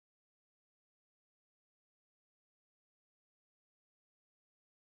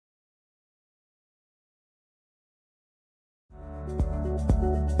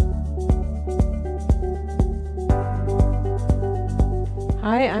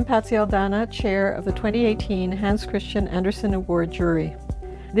Hi, I'm Patsy Aldana, Chair of the 2018 Hans Christian Andersen Award jury.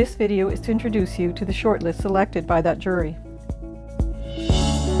 This video is to introduce you to the shortlist selected by that jury.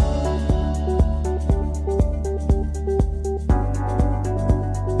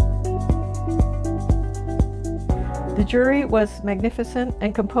 The jury was magnificent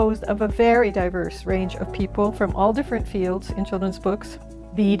and composed of a very diverse range of people from all different fields in children's books.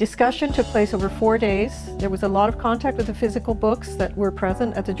 The discussion took place over 4 days. There was a lot of contact with the physical books that were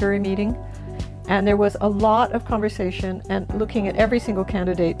present at the jury meeting, and there was a lot of conversation and looking at every single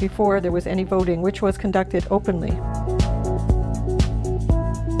candidate before there was any voting, which was conducted openly.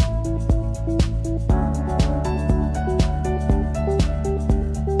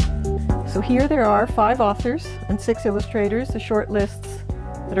 So here there are 5 authors and 6 illustrators, the short lists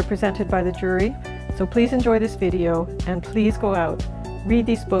that are presented by the jury. So please enjoy this video and please go out, read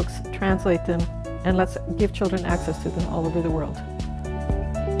these books, translate them, and let's give children access to them all over the world.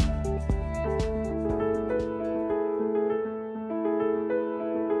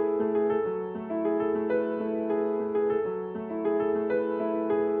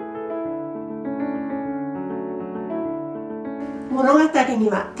物語に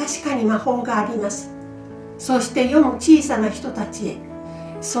は確かに魔法があります。そして読む小さな人たちへ、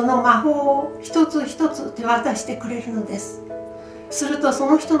その魔法を一つ一つ手渡してくれるのです。するとそ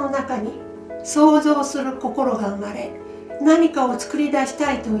の人の中に想像する心が生まれ、何かを作り出し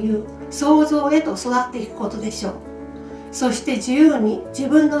たいという想像へと育っていくことでしょう。そして自由に自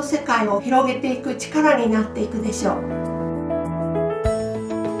分の世界を広げていく力になっていくでしょう。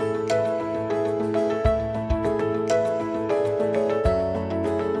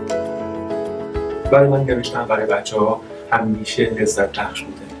برای من نوشتن برای بچه‌ها همیشه لذت بخش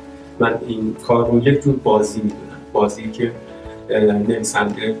بوده. من این کار رو یک جور بازی میدونم، بازی که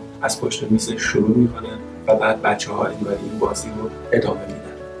نویسنده از پشت میز شروع میکنه و بعد بچه‌ها این بازی رو ادامه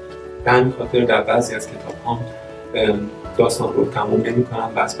میدن. به همین خاطر در بعضی از کتاب‌ها داستان رو تموم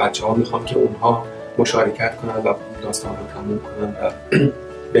نمی‌کنم و از بچه‌ها میخوام که اونها مشارکت کنن و داستان رو تموم کنن و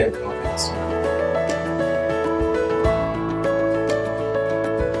به انتها برسونن.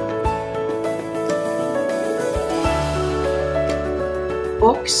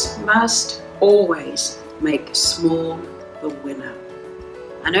 Books must always make small the winner.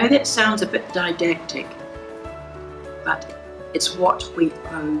 I know that sounds a bit didactic, but it's what we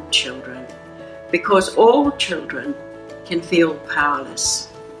owe children, because all children can feel powerless.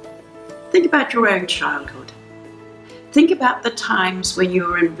 Think about your own childhood. Think about the times when you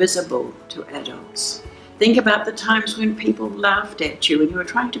were invisible to adults. Think about the times when people laughed at you and you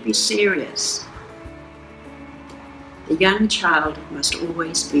were trying to be serious. The young child must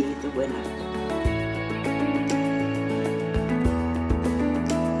always be the winner.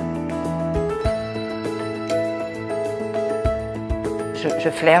 Je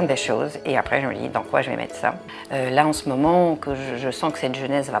flaire des choses et après je me dis dans quoi je vais mettre ça. Là en ce moment que je sens que cette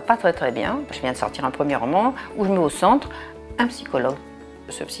jeunesse va pas très bien, je viens de sortir un premier roman où je mets au centre un psychologue.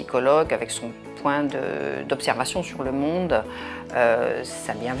 Ce psychologue avec son point d'observation sur le monde,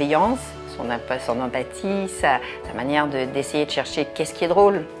 sa bienveillance, son empathie, sa manière d'essayer de chercher qu'est-ce qui est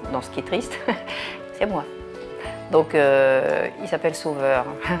drôle dans ce qui est triste, c'est moi. Donc il s'appelle Sauveur.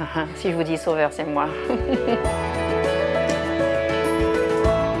 Si je vous dis Sauveur, c'est moi.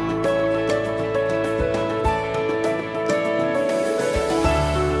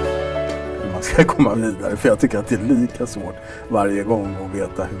 Man ska komma vidare, för jag tycker att det är lika svårt varje gång att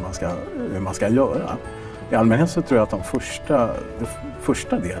veta hur man ska göra. I allmänhet så tror jag att den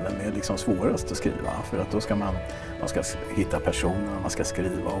första delen är liksom svårast att skriva, för att då ska man ska hitta personer, man ska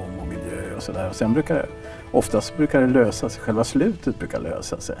skriva om och miljö och sådär. Och sen oftast brukar det lösa sig, själva slutet brukar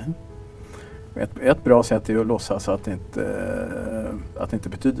lösa sig. Ett bra sätt är att låtsas att det inte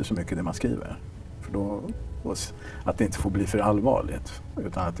betyder så mycket det man skriver. För då, att det inte får bli för allvarligt,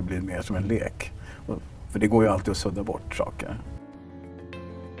 utan att det blir mer som en lek. För det går ju alltid att sudda bort saker.